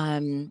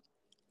 um,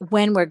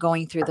 when we're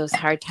going through those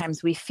hard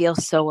times, we feel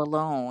so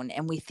alone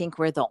and we think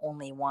we're the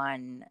only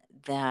one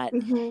that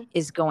Mm-hmm.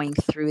 is going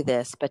through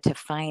this. But to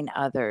find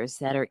others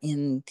that are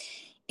in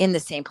the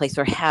same place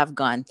or have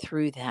gone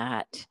through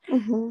that,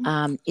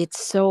 Mm-hmm. it's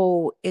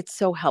so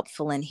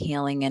helpful and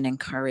healing and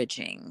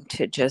encouraging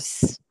to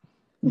just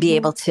be Mm-hmm.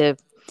 able to,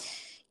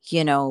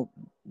 you know,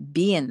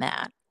 be in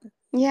that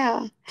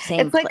Yeah,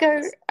 same it's like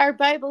place. our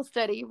Bible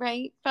study,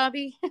 right,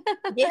 Bobby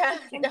Yeah.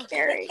 and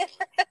Kerri? Like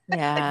what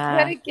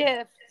Yeah. a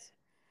gift!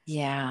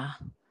 Yeah.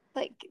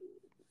 Like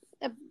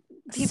uh, So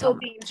people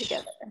being much.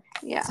 together.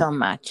 Yeah. So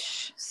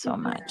much. So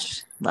Mhm.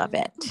 much. Love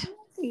it.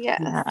 Yes.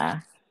 Yeah.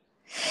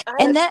 I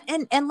And that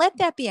and let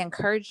that be an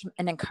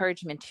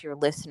encouragement to your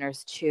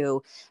listeners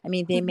too. I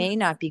mean, they Mhm. may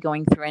not be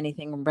going through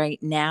anything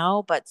right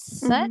now, but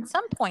Mhm. at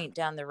some point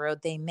down the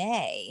road they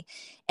may.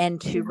 And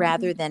to Mhm.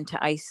 rather than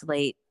to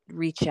isolate,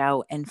 reach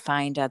out and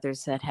find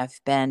others that have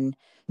been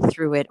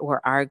through it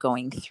or are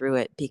going through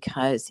it,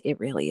 because it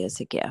really is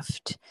a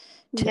gift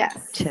to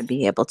Yes.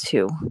 be able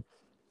to.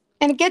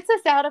 And it gets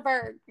us out of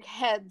our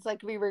heads,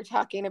 like we were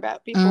talking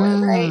about before,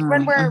 right?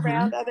 When Mm, we're mhm,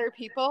 around other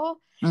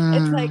people,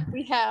 it's like mm.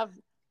 we have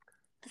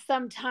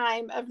some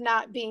time of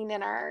not being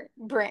in our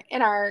brain,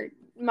 in our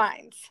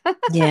minds.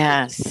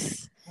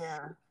 Yes.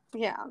 yeah.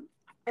 Yeah.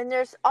 And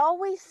there's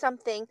always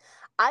something,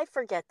 I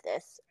forget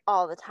this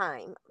all the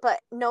time,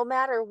 but no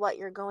matter what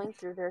you're going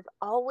through, there's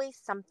always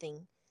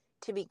something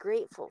to be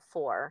grateful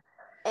for.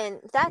 And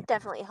that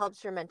definitely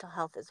helps your mental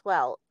health as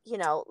well.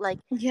 Like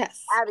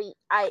Yes. Abby,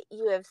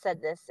 you have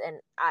said this and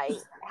I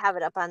have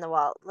it up on the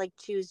wall, like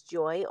choose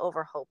joy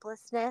over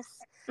hopelessness.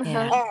 Uh-huh.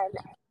 Yeah. And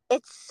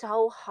it's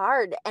so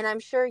hard. And I'm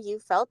sure you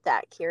felt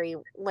that, Kerri,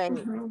 when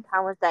Mhm.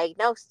 Tom was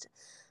diagnosed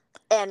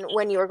and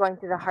when you were going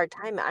through the hard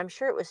time. I'm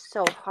sure it was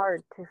so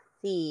hard to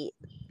see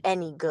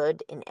any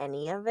good in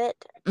any of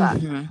it. But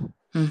Mhm.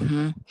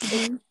 Mhm. it's,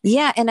 Mhm.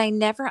 Yeah, and I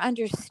never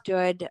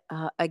understood,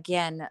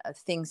 again,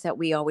 things that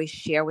we always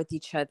share with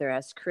each other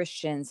as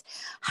Christians.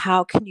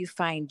 How can you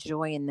find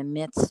joy in the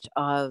midst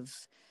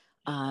of,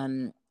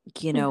 um,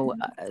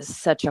 Mhm.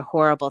 such a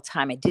horrible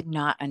time? I did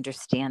not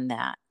understand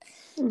that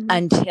Mhm.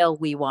 until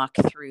we walk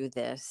through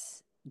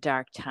this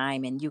dark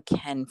time, and you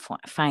can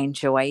find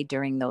joy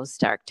during those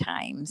dark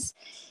times.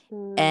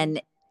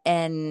 mm,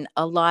 And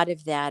a lot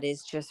of that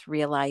is just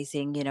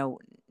realizing,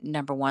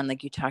 number one,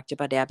 like you talked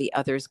about, Abby,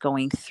 others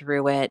going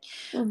through it.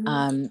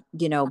 Mhm.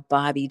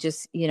 Bobby,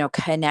 just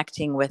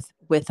connecting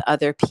with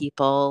other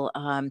people,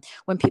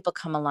 when people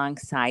come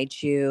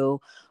alongside you,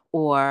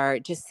 or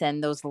just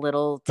send those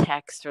little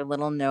texts or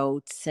little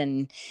notes,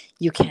 and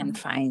you can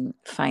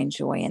find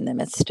joy in the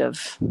midst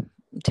of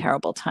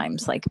terrible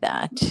times like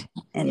that.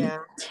 And yeah.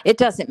 it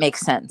doesn't make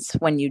sense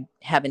when you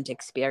haven't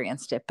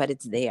experienced it, but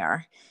it's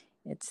there.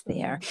 It's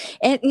there.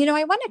 Mm. And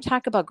I want to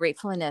talk about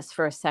gratefulness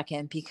for a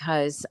second,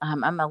 because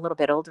I'm a little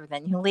bit older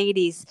than you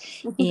ladies.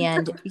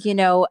 And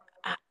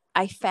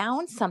I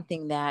found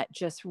something that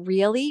just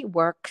really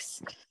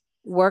works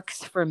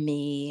for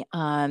me.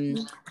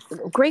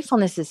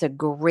 Gratefulness is a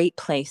great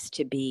place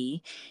to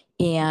be.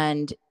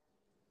 And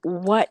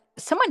what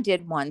someone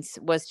did once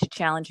was to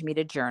challenge me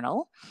to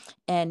journal,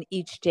 and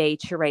each day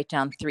to write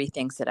down three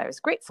things that I was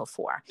grateful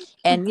for.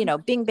 And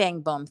bing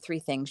bang boom, three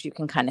things, you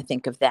can kind of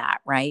think of that,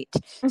 right?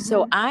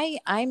 So Mhm.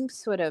 I'm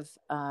sort of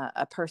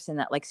a person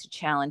that likes to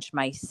challenge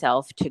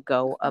myself to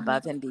go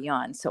above and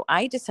beyond. So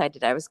I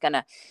decided I was going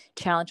to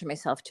challenge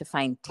myself to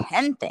find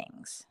 10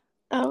 things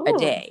a Oh.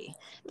 day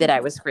that I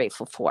was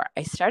grateful for.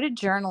 I started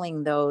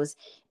journaling those.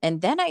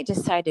 And then I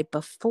decided,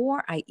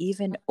 before I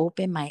even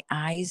open my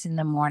eyes in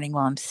the morning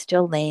while I'm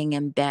still laying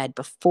in bed,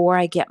 before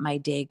I get my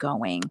day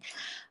going,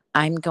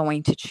 I'm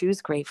going to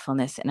choose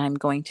gratefulness, and I'm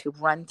going to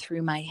run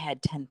through my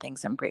head 10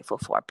 things I'm grateful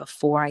for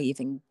before I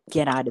even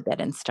get out of bed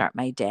and start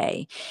my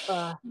day.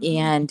 Uh,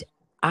 And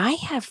I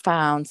have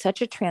found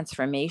such a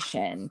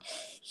transformation,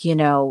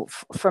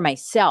 for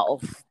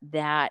myself,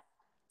 that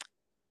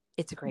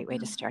it's a great way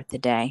to start the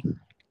day.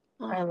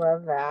 I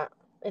love that.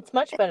 It's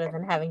much better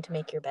than having to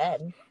make your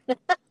bed.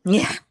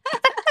 Yeah.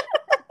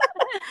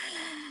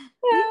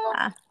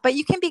 Yeah. But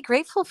you can be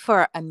grateful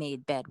for a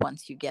made bed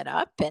once you get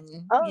up and,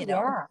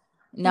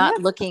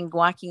 not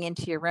walking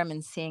into your room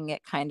and seeing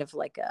it kind of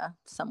like a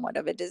somewhat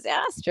of a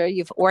disaster.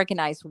 You've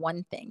organized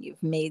one thing,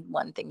 you've made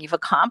one thing, you've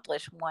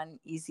accomplished one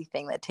easy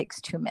thing that takes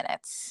 2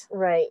 minutes.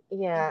 Right.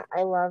 Yeah.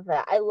 I love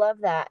that. I love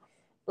that.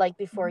 Like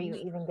before you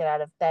even get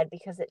out of bed,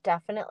 because it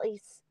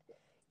definitely,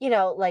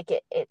 like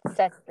it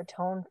sets the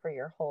tone for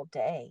your whole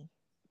day.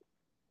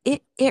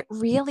 It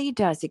really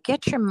does. It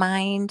gets your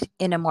mind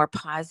in a more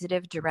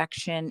positive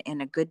direction,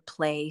 in a good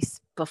place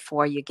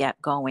before you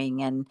get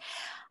going. And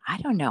I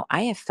don't know,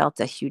 I have felt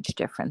a huge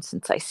difference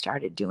since I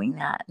started doing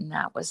that. And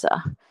that was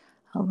a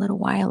little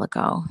while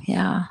ago.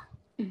 Yeah.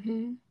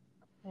 Mm-hmm.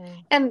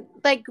 And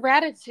like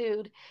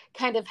gratitude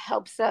kind of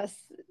helps us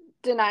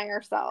deny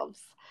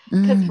ourselves,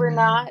 because we're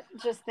not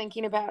just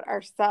thinking about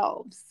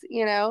ourselves,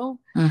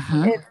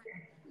 Mm-hmm.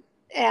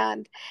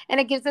 And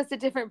it gives us a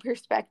different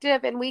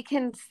perspective, and we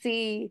can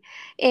see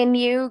in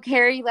you,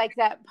 Kerri, like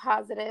that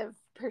positive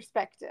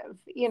perspective,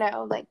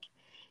 like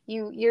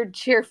you're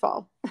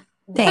cheerful.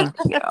 Thank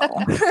you.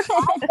 I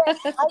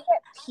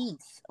get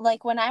peace.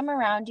 Like when I'm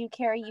around you,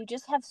 Kerri, you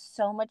just have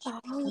so much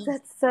peace.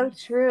 That's so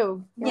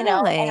true. And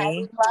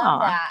I love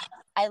that.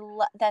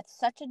 That's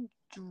such a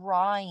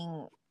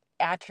drawing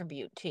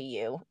attribute to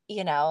you,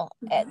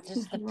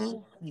 just the peace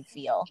you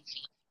feel.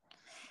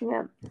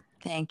 Yeah.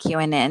 Thank you.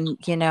 And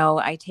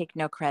I take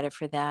no credit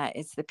for that.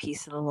 It's the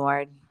peace of the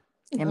Lord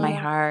in my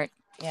heart.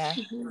 Yeah.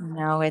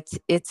 No, it's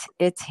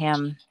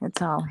him.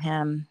 It's all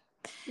him.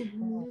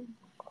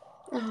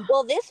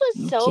 Well, this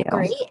was so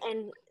great,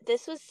 and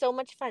this was so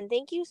much fun.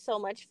 Thank you so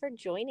much for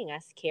joining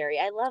us, Kerri.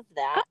 I love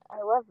that.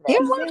 I love this.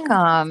 You're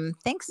welcome.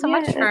 Thanks so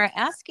much for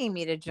asking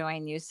me to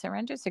join you.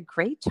 Surrender's a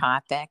great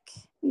topic.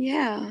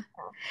 Yeah.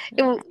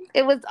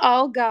 It was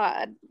all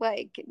God,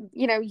 like,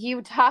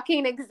 you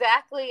talking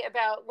exactly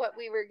about what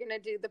we were going to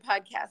do the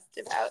podcast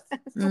about.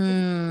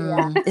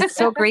 It's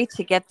so great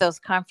to get those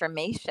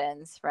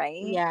confirmations,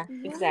 right? Yeah,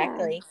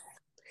 exactly.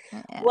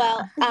 Yeah.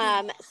 Well,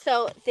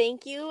 so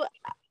thank you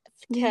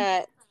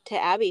to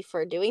Abby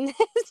for doing this.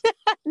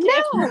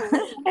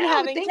 And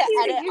having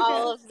to edit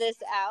all of this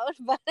out.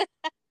 But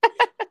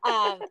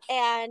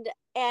and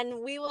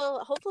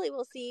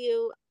we'll see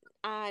you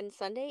on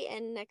Sunday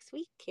and next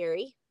week,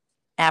 Kerri.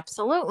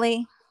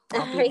 Absolutely.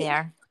 I'll be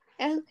there.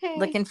 Okay.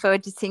 Looking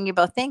forward to seeing you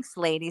both. Thanks,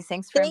 ladies.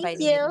 Thanks for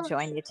inviting me to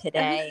join you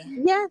today.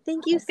 Yeah,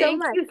 thank you so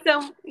much.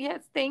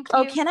 Yes, thank you.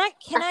 Oh, can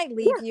I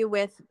leave you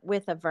with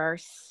a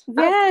verse?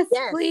 Yes,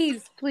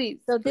 please.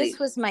 So this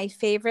was my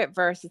favorite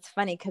verse. It's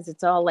funny because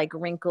it's all like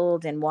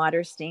wrinkled and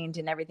water stained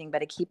and everything,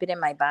 but I keep it in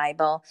my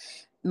Bible.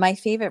 My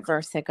favorite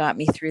verse that got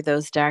me through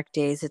those dark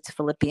days, it's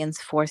Philippians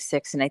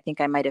 4:6. And I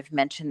think I might have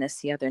mentioned this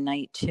the other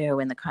night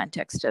too, in the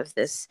context of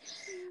this,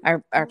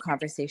 our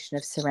conversation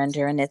of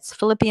surrender. And it's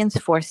Philippians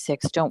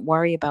 4:6. Don't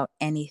worry about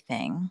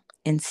anything.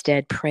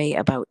 Instead, pray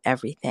about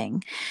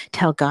everything.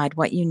 Tell God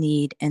what you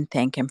need and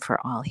thank him for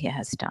all he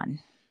has done.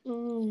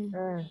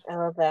 I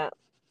love that.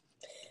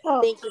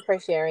 Thank you for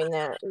sharing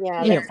that.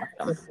 Yeah, you're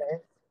welcome.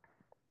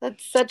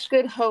 That's such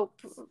good hope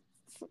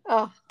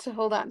to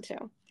hold on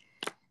to.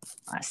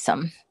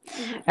 Awesome.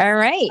 All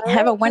right.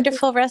 Have a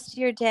wonderful rest of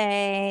your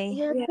day.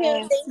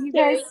 You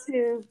guys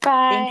too.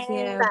 Bye. Thank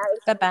you.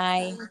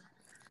 Bye-bye.